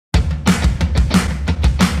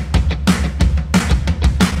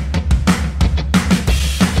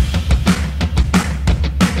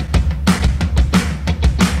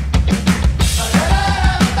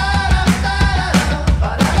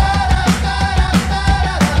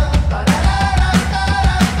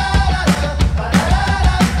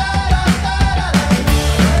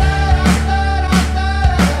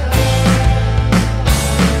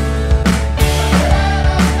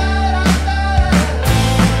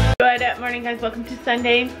morning, guys. Welcome to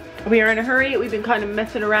Sunday. We are in a hurry. We've been kind of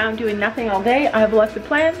messing around doing nothing all day. I have lots of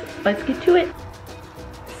plans. Let's get to it.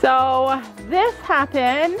 So this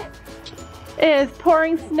happened. It is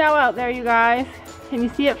pouring snow out there, you guys. Can you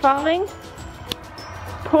see it falling?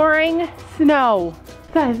 Pouring snow.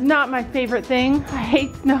 That is not my favorite thing. I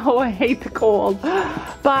hate snow. I hate the cold.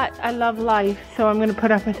 But I love life, so I'm gonna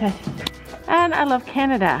put up with it. And I love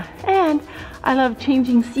Canada. And I love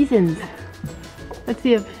changing seasons. Let's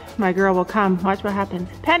see if my girl will come. Watch what happens.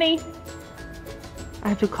 Penny! I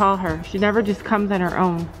have to call her. She never just comes on her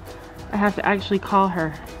own. I have to actually call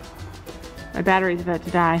her. My battery's about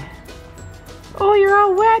to die. Oh, you're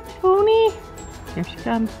all wet, Tony. Here she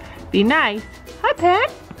comes. Be nice. Hi, Pen.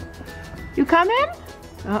 You coming?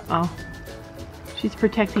 Uh-oh. She's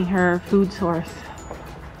protecting her food source.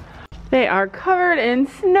 They are covered in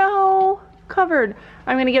snow. Covered.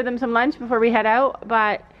 I'm gonna give them some lunch before we head out,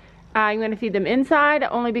 but I'm going to feed them inside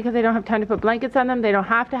only because I don't have time to put blankets on them. They don't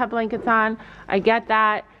have to have blankets on. I get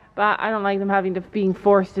that, but I don't like them being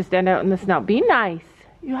forced to stand out in the snow. Be nice.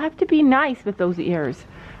 You have to be nice with those ears.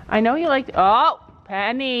 I know you like, oh,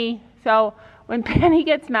 Penny. So when Penny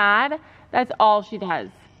gets mad, that's all she does.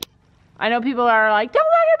 I know people are like, don't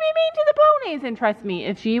let her be mean to the ponies. And trust me,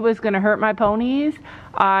 if she was going to hurt my ponies,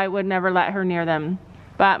 I would never let her near them.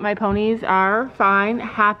 But my ponies are fine,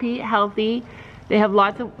 happy, healthy. They have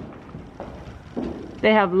lots of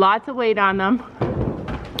weight on them.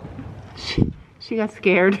 She got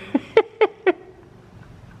scared.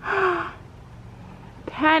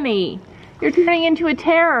 Penny, you're turning into a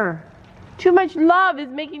terror. Too much love is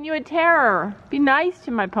making you a terror. Be nice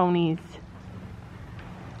to my ponies.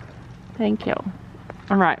 Thank you.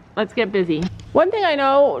 All right, let's get busy. One thing I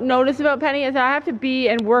notice about Penny is I have to be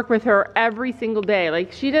and work with her every single day.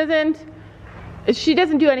 Like she doesn't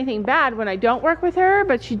do anything bad when I don't work with her,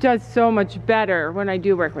 but she does so much better when I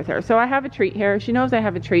do work with her. So I have a treat here. She knows I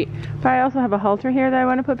have a treat. But I also have a halter here that I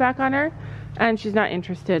want to put back on her, and she's not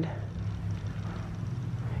interested.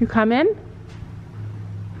 You come in?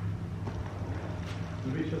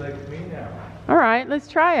 Maybe she likes me now. All right, let's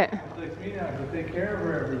try it. She likes me now. She'll take care of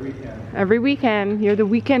her every weekend. Every weekend. You're the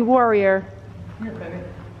weekend warrior. Here, Penny.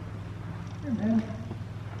 Here, man.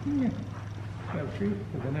 Here. Got a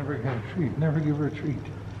treat? Because I never got a treat. Never give her a treat.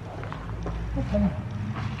 Okay.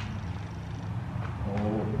 Oh,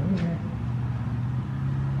 come here.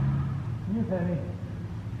 Here, Penny.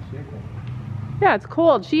 Shaking. Yeah, it's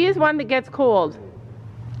cold. She is one that gets cold.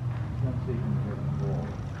 Not shaking her cold.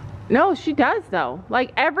 No, she does though.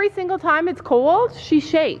 Like every single time it's cold, she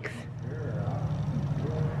shakes.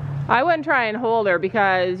 I wouldn't try and hold her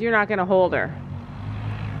because you're not going to hold her.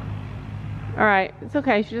 All right, it's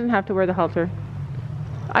okay. She doesn't have to wear the halter.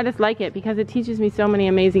 I just like it because it teaches me so many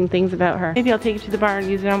amazing things about her. Maybe I'll take it to the bar and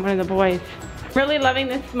use it on one of the boys. Really loving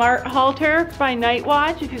this smart halter by Night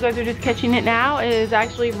Watch. If you guys are just catching it now, it is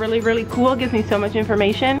actually really, really cool. It gives me so much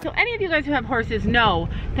information. So any of you guys who have horses know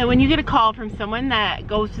that when you get a call from someone that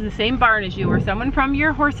goes to the same barn as you or someone from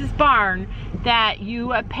your horse's barn, that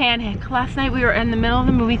you panic. Last night we were in the middle of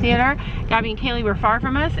the movie theater. Gabby and Kaylee were far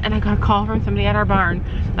from us and I got a call from somebody at our barn.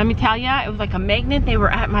 Let me tell you, it was like a magnet. They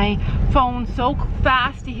were at my phone so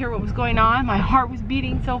fast to hear what was going on. My heart was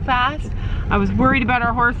beating so fast. I was worried about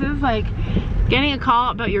our horses. Like, getting a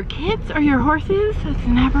call about your kids or your horses, that's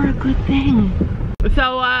never a good thing.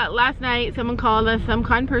 So last night someone called us, some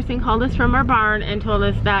kind person called us from our barn and told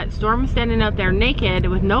us that Storm was standing out there naked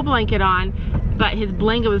with no blanket on, but his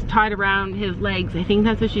blanket was tied around his legs. I think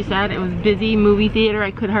that's what she said. It was busy movie theater,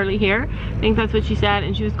 I could hardly hear. I think that's what she said,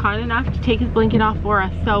 and she was kind enough to take his blanket off for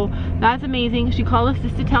us. So that's amazing. She called us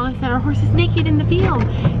just to tell us that our horse is naked in the field.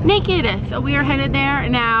 Naked! So we are headed there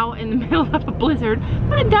now in the middle of a blizzard.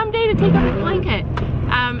 What a dumb day to take off his blanket.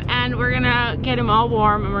 And we're gonna get him all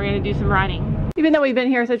warm and we're gonna do some riding. Even though we've been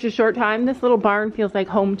here such a short time, this little barn feels like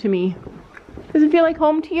home to me. Does it feel like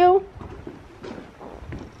home to you?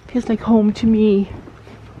 Feels like home to me.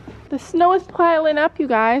 The snow is piling up, you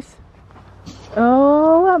guys.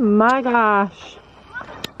 Oh my gosh.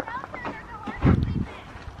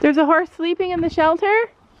 There's a horse sleeping in the shelter?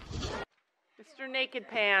 Mr. Naked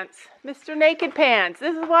Pants. Mr. Naked Pants.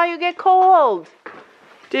 This is why you get cold.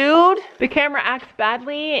 Dude, the camera acts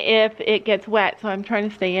badly if it gets wet, so I'm trying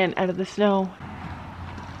to stay in out of the snow.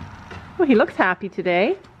 Oh, he looks happy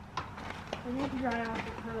today. I need to dry off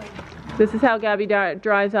the hooves. This is how Gabby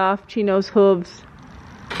dries off Chino's hooves.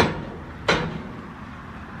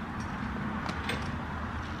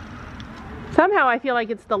 Somehow I feel like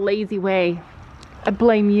it's the lazy way. I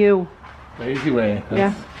blame you. Lazy way.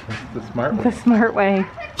 That's the smart way. The smart way.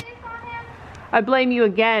 I blame you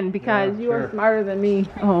again because you are smarter than me.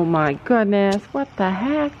 Oh my goodness, what the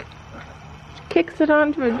heck? Kicks it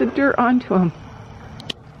onto the dirt onto him.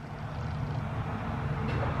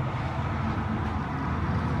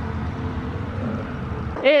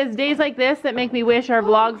 It is days like this that make me wish our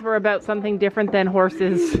vlogs were about something different than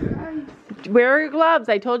horses. Where are your gloves?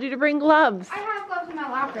 I told you to bring gloves. I have gloves in my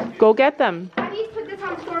locker. Go get them. I need to put this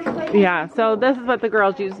on storage plate. Yeah, so this is what the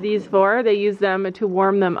girls use these for. They use them to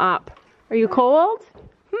warm them up. Are you cold?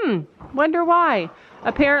 Wonder why.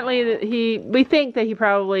 Apparently we think that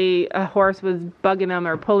a horse was bugging him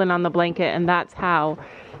or pulling on the blanket, and that's how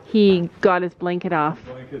he got his blanket off.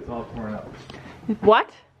 The blanket's all torn up. What?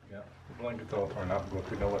 Yeah, the blanket's all torn up. If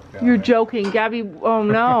we know what's down You're there. joking, Gabby. Oh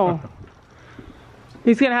no.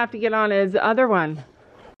 He's gonna have to get on his other one.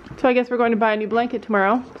 So I guess we're going to buy a new blanket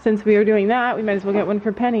tomorrow. Since we are doing that, we might as well get one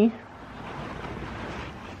for Penny.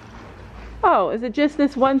 Oh, is it just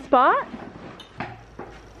this one spot?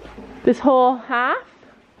 This whole half?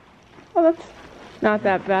 Oh, that's not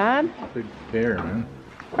that bad. Big tear, man.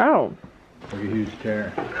 Oh, Like a huge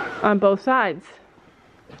tear. on both sides.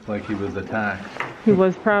 Like he was attacked. He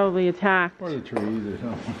was probably attacked. Or the trees or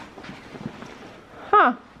something.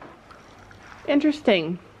 Huh.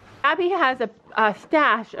 Interesting. Abby has a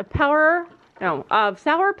stash of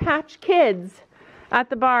Sour Patch Kids at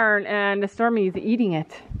the barn, and Stormy's eating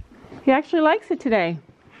it. He actually likes it today.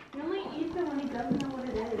 He only eats it when he doesn't know what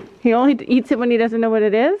it is. He only eats it when he doesn't know what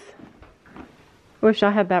it is? Wish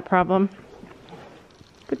I had that problem.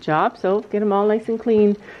 Good job. So get them all nice and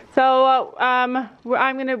clean. So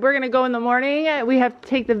we're gonna go in the morning. We have to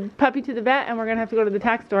take the puppy to the vet, and we're gonna have to go to the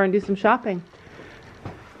tax store and do some shopping.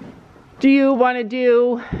 Do you want to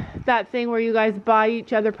do that thing where you guys buy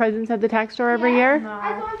each other presents at the tax store every year? As long as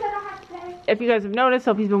I don't have to pay. If you guys have noticed,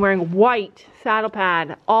 Sophie's been wearing white saddle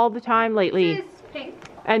pad all the time lately. This is pink.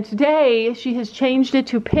 And today she has changed it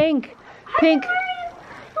to pink. Pink. I've been wearing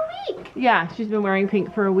it a week. Yeah, she's been wearing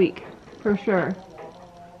pink for a week, for sure.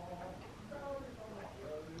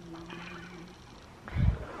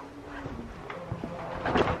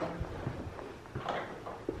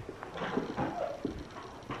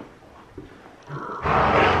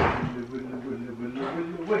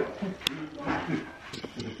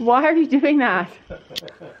 Why are you doing that?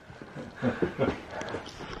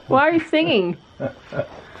 Why are you singing? You're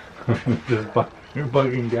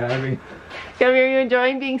bugging Gabby. Gabby, are you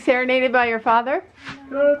enjoying being serenaded by your father?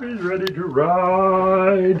 Gabby's ready to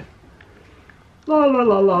ride. La la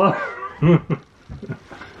la la.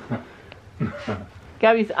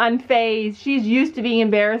 Gabby's unfazed. She's used to being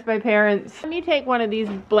embarrassed by parents. Let me take one of these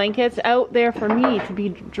blankets out there for me to be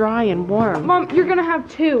dry and warm. Mom, you're gonna have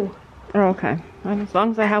two. Oh, okay. As long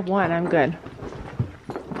as I have one, I'm good.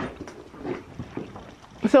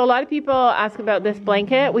 So a lot of people ask about this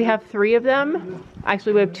blanket. We have 3 of them.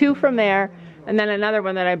 Actually, we have 2 from there, and then another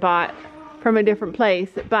one that I bought from a different place.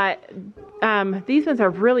 But these ones are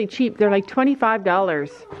really cheap. They're like $25.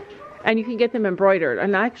 And you can get them embroidered.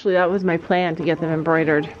 And actually, that was my plan, to get them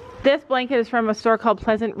embroidered. This blanket is from a store called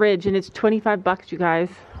Pleasant Ridge, and it's 25 bucks, you guys.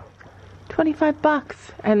 25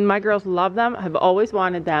 bucks. And my girls love them. I've always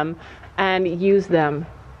wanted them and use them.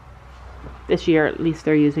 This year, at least,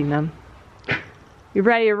 they're using them. You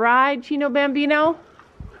ready to ride, Chino Bambino?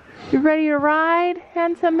 You ready to ride,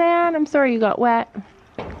 handsome man? I'm sorry you got wet.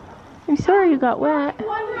 I'm sorry you got wet.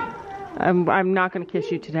 I'm not going to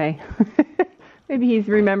kiss you today. Maybe he's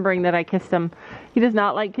remembering that I kissed him. He does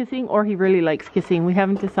not like kissing, or he really likes kissing. We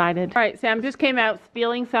haven't decided. All right, Sam just came out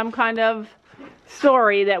spilling some kind of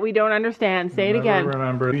story that we don't understand. Say it again.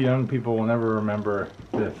 Remember, young people will never remember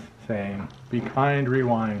this saying. Be kind,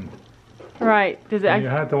 rewind. Right. Does it? You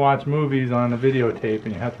had to watch movies on a videotape,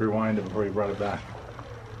 and you had to rewind it before you brought it back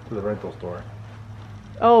to the rental store.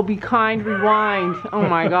 Oh, be kind, rewind. Oh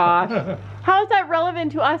my gosh. How is that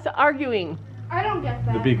relevant to us arguing? I don't get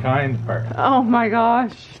that. The be kind part. Oh my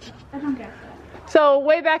gosh. I don't get that. So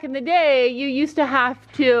way back in the day, you used to have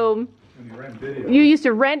to... You used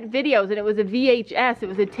to rent videos, and it was a VHS, it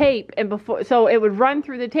was a tape, and so it would run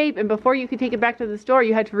through the tape, and before you could take it back to the store,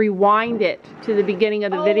 you had to rewind it to the beginning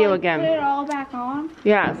of the video again. Put it all back on?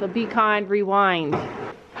 Yeah, so be kind, rewind.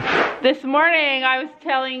 This morning, I was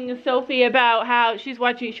telling Sophie about how she was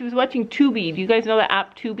watching Tubi. Do you guys know the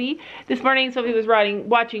app Tubi? This morning, Sophie was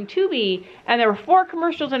watching Tubi, and there were 4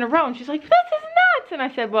 commercials in a row, and she's like, this is nuts! And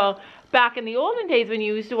I said, well, back in the olden days when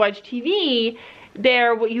you used to watch TV,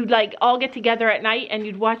 you'd like all get together at night and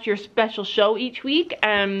you'd watch your special show each week,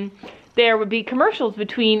 and there would be commercials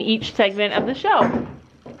between each segment of the show.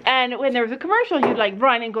 And when there was a commercial, you'd like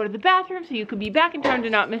run and go to the bathroom so you could be back in time to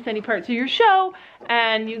not miss any parts of your show.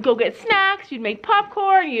 And you'd go get snacks, you'd make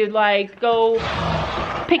popcorn, you'd like go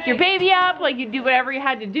pick your baby up, like you'd do whatever you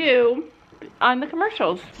had to do. on the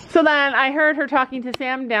commercials. So then I heard her talking to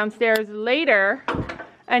Sam downstairs later,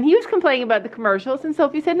 and he was complaining about the commercials, and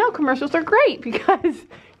Sophie said, no, commercials are great because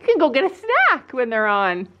you can go get a snack when they're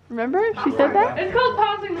on. Remember? She said that? It's called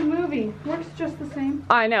pausing the movie. Works just the same.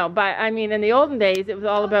 I know, but I mean, in the olden days, it was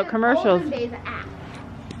all about commercials. Olden days app.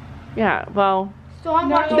 Yeah, well, So I'm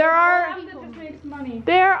watching there the are- app that just makes money.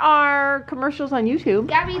 there are commercials on YouTube.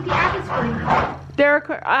 Gabby, the app is free. There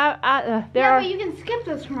are, Yeah, but you can skip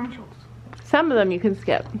those commercials. some of them you can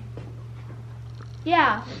skip.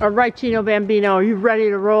 Yeah. All right, Chino Bambino, are you ready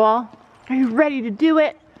to roll? Are you ready to do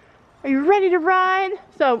it? Are you ready to ride?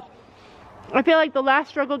 So, I feel like the last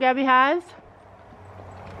struggle Gabby has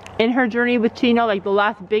in her journey with Chino, like the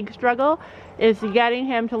last big struggle, is getting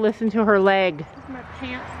him to listen to her leg. My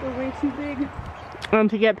pants are way too big. And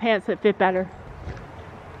to get pants that fit better.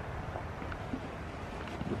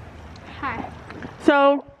 Hi.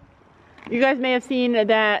 So, you guys may have seen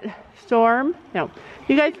that storm. No.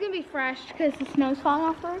 You guys, It's gonna be fresh because the snow's falling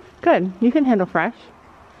off the roof. good. You can handle fresh.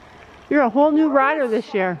 You're a whole new rider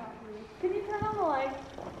this year. Can you turn on the lights?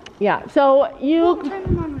 Yeah, so you, Turn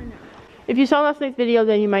them on right now. if you saw last night's video,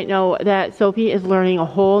 then you might know that Sophie is learning a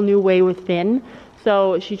whole new way with Finn.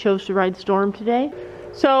 So she chose to ride Storm today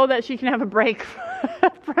so that she can have a break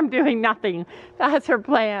from doing nothing. That's her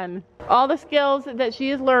plan. All the skills that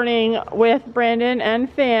she is learning with Brandon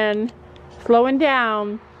and Finn, slowing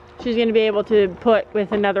down, she's going to be able to put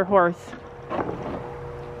with another horse.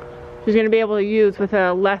 She's going to be able to use with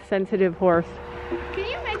a less sensitive horse. Can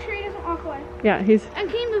you make sure he doesn't walk away? Yeah, he's... And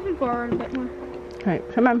can you move him forward a bit more?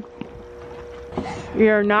 Alright, come on.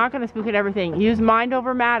 You're not going to spook at everything. Use mind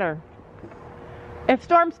over matter. If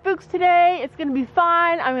Storm spooks today, it's going to be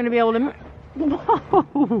fine. I'm going to be able to... Whoa!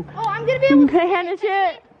 Oh, I'm gonna be able to Manage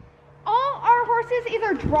it. all our horses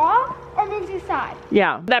either draw or move to the side.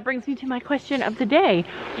 Yeah, that brings me to my question of the day.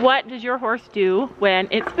 What does your horse do when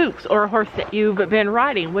it spooks? Or a horse that you've been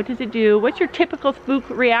riding? What does it do? What's your typical spook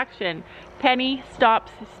reaction? Penny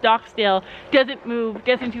stops, stock still, doesn't move,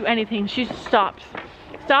 doesn't do anything. She just stops.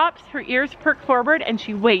 Stops, her ears perk forward, and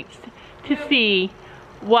she waits to see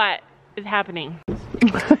what is happening.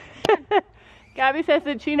 Gabby says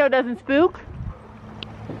that Chino doesn't spook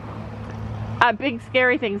at big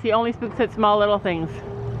scary things. He only spooks at small little things.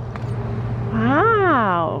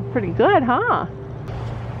 Wow, pretty good, huh?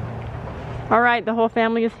 All right, the whole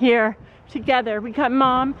family is here together. We got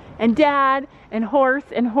mom and dad and horse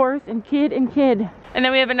and kid and kid. And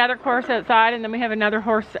then we have another horse outside, and then we have another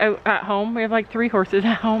horse out at home. We have like 3 horses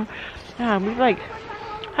at home. We like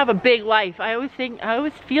have a big life. I always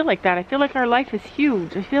feel like that. I feel like our life is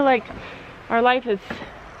huge. I feel like our life is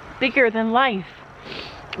bigger than life.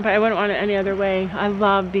 But I wouldn't want it any other way. I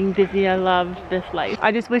love being busy. I love this life.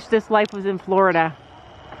 I just wish this life was in Florida.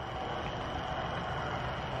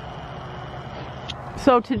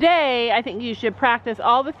 So today, I think you should practice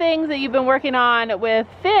all the things that you've been working on with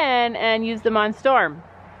Finn and use them on Storm.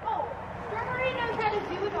 Oh, Storm already knows how to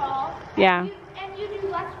do it all. Yeah. And you do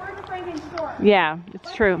less work for Frank and Storm. Yeah,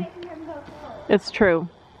 it's true. It's true.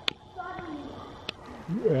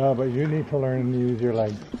 Yeah, but you need to learn to use your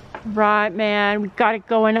legs. Right, man. We got it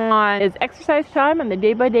going on. It's exercise time on the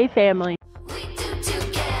Day by Day family.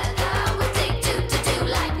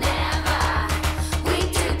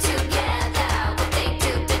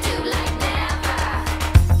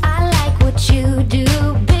 You do,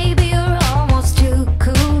 baby, you're almost too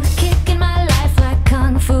cool. Kicking my life like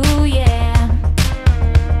kung fu, yeah.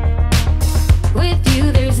 With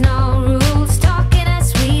you, there's no rules. Talking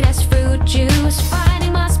as sweet as fruit juice.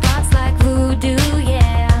 Finding my spots like voodoo,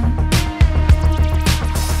 yeah.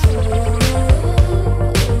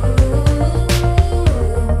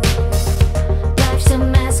 Life's a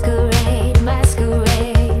masquerade,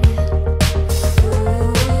 masquerade.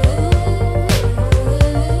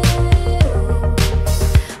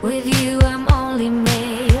 With you, I'm only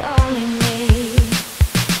made, only made.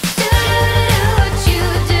 Do what you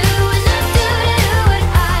do, and I do what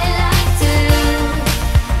I like to.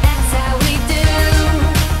 That's how we do.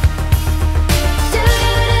 Do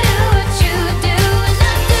what you do, and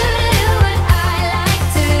I do what I like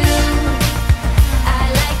to. I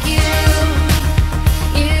like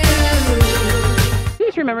you.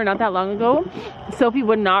 Just remember not that long ago, Sophie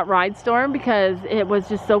would not ride Storm because it was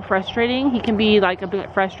just so frustrating. He can be like a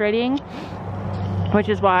bit frustrating, which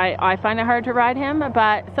is why I find it hard to ride him,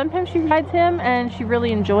 but sometimes she rides him and she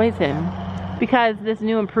really enjoys him because this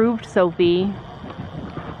new improved Sophie,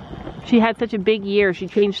 she had such a big year. She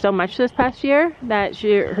changed so much this past year that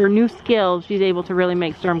her new skills, she's able to really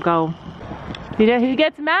make Storm go. He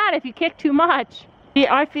gets mad if you kick too much.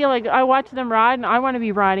 I feel like I watch them ride and I want to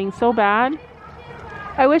be riding so bad.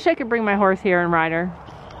 I wish I could bring my horse here and ride her.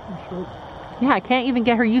 Sure. Yeah, I can't even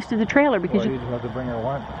get her used to the trailer because You just have to bring her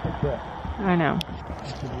once. That's it. I know.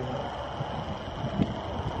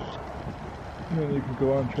 And then you can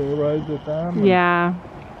go on trail rides with them. And Yeah.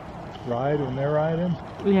 ride when they're riding.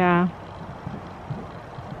 Yeah.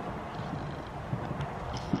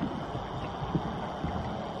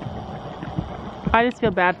 I just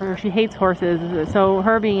feel bad for her. She hates horses, so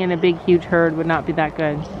her being in a big, huge herd would not be that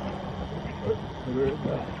good. They're in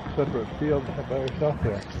a separate field by herself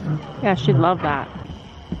there. Yeah, she'd love that.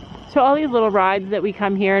 So all these little rides that we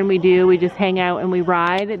come here and we do, we just hang out and we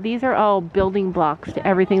ride, these are all building blocks to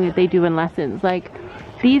everything that they do in lessons. Like,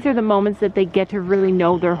 these are the moments that they get to really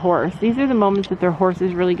know their horse. These are the moments that their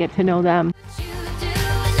horses really get to know them.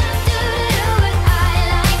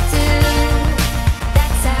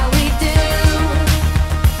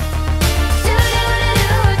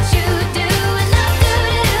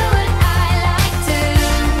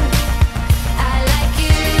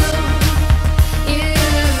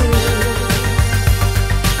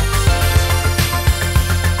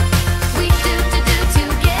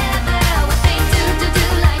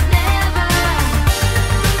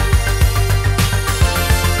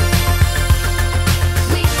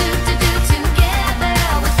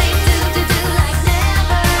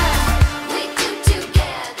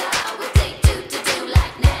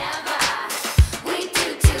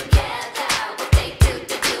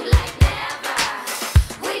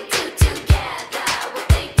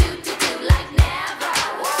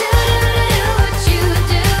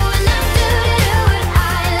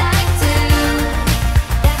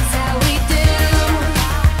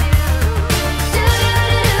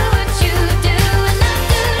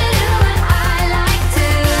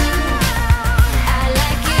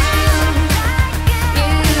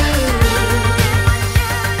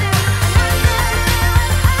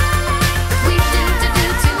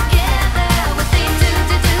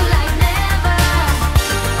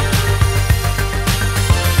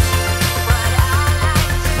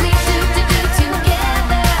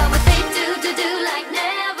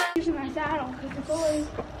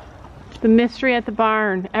 The mystery at the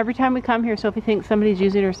barn. Every time we come here, Sophie thinks somebody's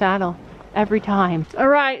using her saddle. Every time. All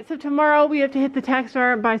right, so tomorrow we have to hit the tack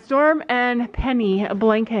store by Storm and Penny a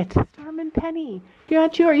blanket. Storm and Penny. Do you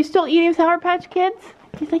want to? Are you still eating Sour Patch Kids?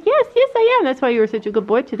 He's like, yes, yes, I am. That's why you were such a good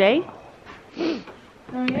boy today.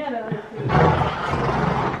 Oh yeah.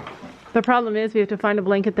 The problem is we have to find a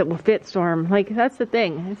blanket that will fit Storm. Like, that's the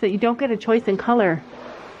thing. Is that you don't get a choice in color.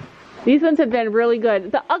 These ones have been really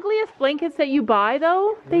good. The ugliest blankets that you buy,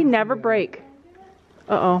 though, they never break.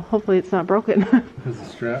 Uh-oh, hopefully it's not broken. Is the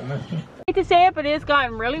strap missing? I hate to say it, but it has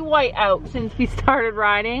gotten really white out since we started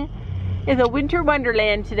riding. It's a winter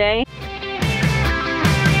wonderland today.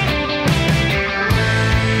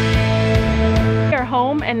 We are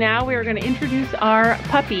home, and now we are going to introduce our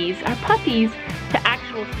puppies to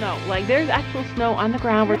actual snow. Like, there's actual snow on the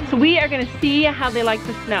ground. So we are going to see how they like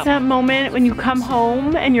the snow. That moment when you come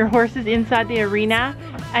home and your horse is inside the arena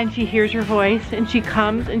and she hears your voice and she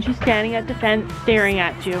comes and she's standing at the fence staring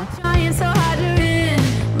at you. Trying so hard to win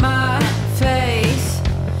my face.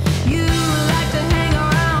 You like to hang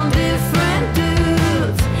around different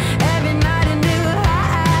dudes. Every night a new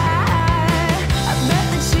high. I bet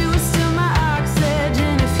that you were still my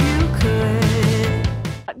oxygen if you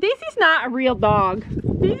could. Daisy's not a real dog.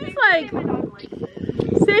 Daisy's like,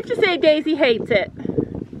 safe to say Daisy hates it.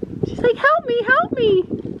 She's like, help me, help me.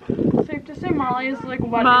 Safe to say Molly is like,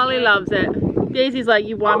 what? Molly loves it. Daisy's like,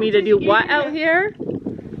 you want me to do what out here?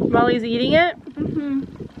 Molly's eating it? Mm-hmm.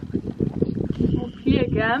 We'll pee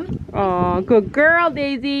again. Oh, good girl,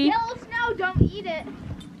 Daisy. Yellow snow, don't eat it.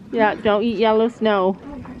 Yeah, don't eat yellow snow.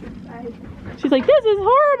 She's like, this is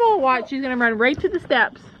horrible. Watch, she's gonna run right to the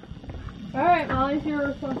steps. Alright, Molly's your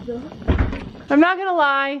responsibility. I'm not gonna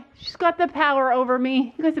lie, she's got the power over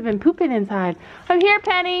me. You guys have been pooping inside. I'm here,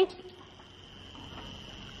 Penny.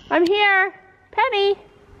 I'm here. Penny.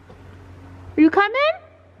 Are you coming?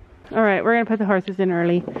 All right, we're gonna put the horses in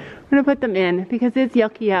early. We're gonna put them in because it's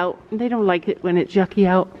yucky out. They don't like it when it's yucky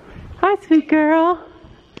out. Hi, sweet girl.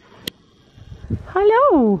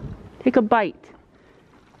 Hello. Take a bite.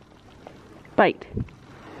 Bite.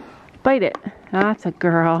 Bite it. That's a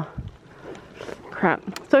girl. Crap.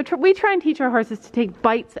 So we try and teach our horses to take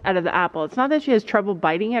bites out of the apple. It's not that she has trouble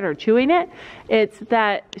biting it or chewing it. It's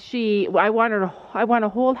that I want to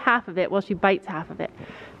hold half of it while she bites half of it.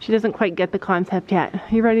 She doesn't quite get the concept yet.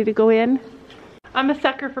 You ready to go in? I'm a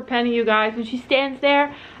sucker for Penny, you guys. When she stands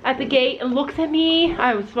there at the gate and looks at me,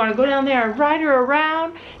 I just want to go down there and ride her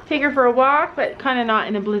around, take her for a walk, but kind of not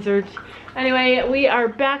in a blizzard. Anyway, we are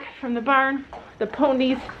back from the barn. The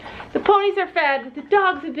ponies are fed. The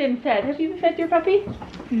dogs have been fed. Have you fed your puppy?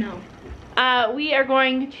 No. We are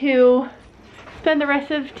going to spend the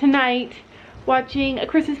rest of tonight watching a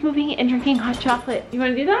Christmas movie and drinking hot chocolate. You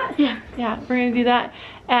want to do that? Yeah. Yeah, we're going to do that.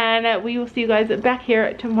 And we will see you guys back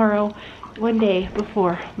here tomorrow, one day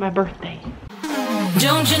before my birthday.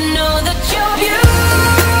 Don't you know that you're beautiful,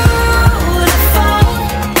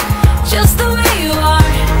 just the way you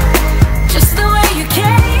are, just the way you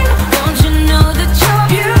came. Don't you know that you're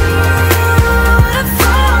beautiful?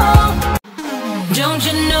 Don't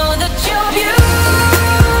you know that you're beautiful?